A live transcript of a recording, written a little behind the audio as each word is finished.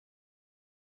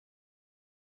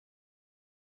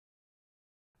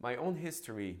My own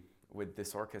history with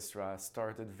this orchestra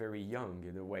started very young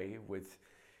in a way with,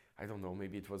 I don't know,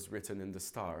 maybe it was written in the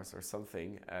stars or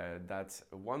something, that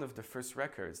one of the first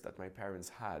records that my parents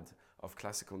had of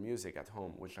classical music at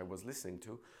home, which I was listening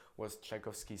to, was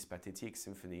Tchaikovsky's Pathétique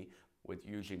Symphony with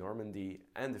Eugene Ormandy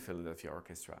and the Philadelphia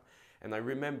Orchestra. And I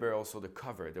remember also the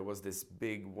cover. There was this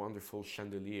big, wonderful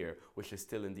chandelier, which is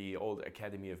still in the old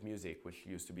Academy of Music, which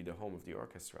used to be the home of the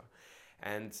orchestra.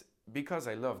 And because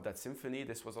I loved that symphony,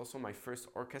 this was also my first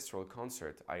orchestral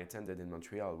concert I attended in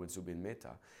Montreal with Zubin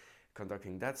Mehta,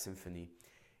 conducting that symphony.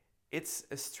 It's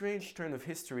a strange turn of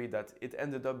history that it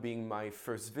ended up being my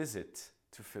first visit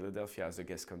to Philadelphia as a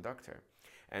guest conductor.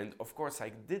 And of course, I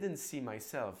didn't see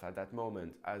myself at that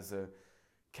moment as a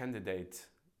candidate,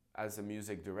 as a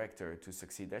music director to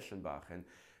succeed Eschenbach. And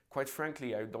quite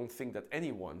frankly, I don't think that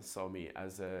anyone saw me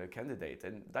as a candidate.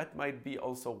 And that might be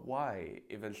also why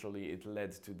eventually it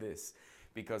led to this,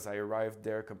 because I arrived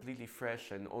there completely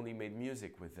fresh and only made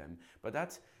music with them. But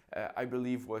that, I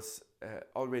believe, was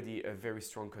already a very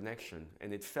strong connection.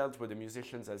 And it felt with the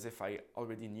musicians as if I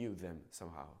already knew them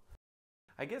somehow.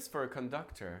 I guess for a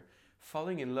conductor,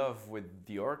 falling in love with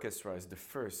the orchestra is the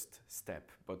first step.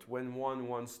 But when one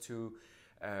wants to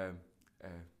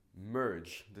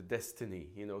merge the destiny,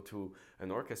 to an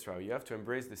orchestra, you have to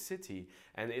embrace the city,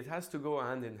 and it has to go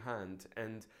hand in hand.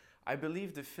 And I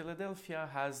believe that Philadelphia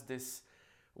has this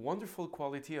wonderful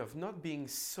quality of not being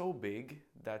so big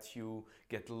that you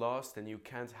get lost and you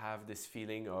can't have this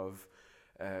feeling of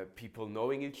people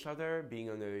knowing each other, being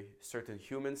on a certain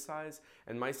human size.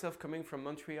 And myself coming from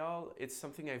Montreal, it's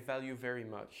something I value very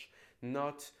much.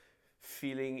 Not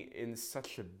feeling in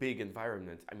such a big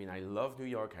environment. I mean, I love New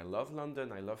York, I love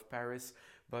London, I love Paris,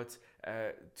 but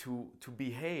to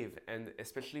behave and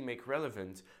especially make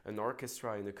relevant an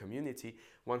orchestra in a community,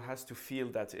 one has to feel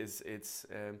that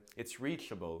it's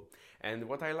reachable. And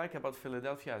what I like about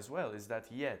Philadelphia as well is that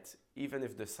yet, even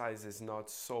if the size is not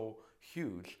so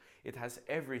huge, it has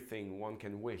everything one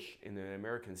can wish in an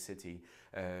American city.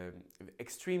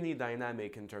 Extremely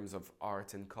dynamic in terms of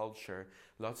art and culture,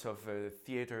 lots of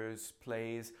theaters,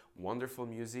 plays, wonderful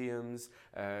museums,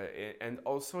 and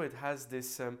also it has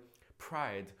this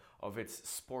pride of its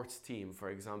sports team,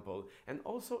 for example, and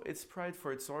also its pride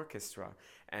for its orchestra.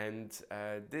 And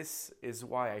this is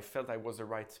why I felt I was the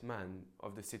right man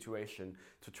of the situation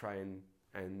to try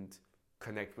and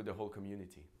connect with the whole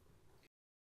community.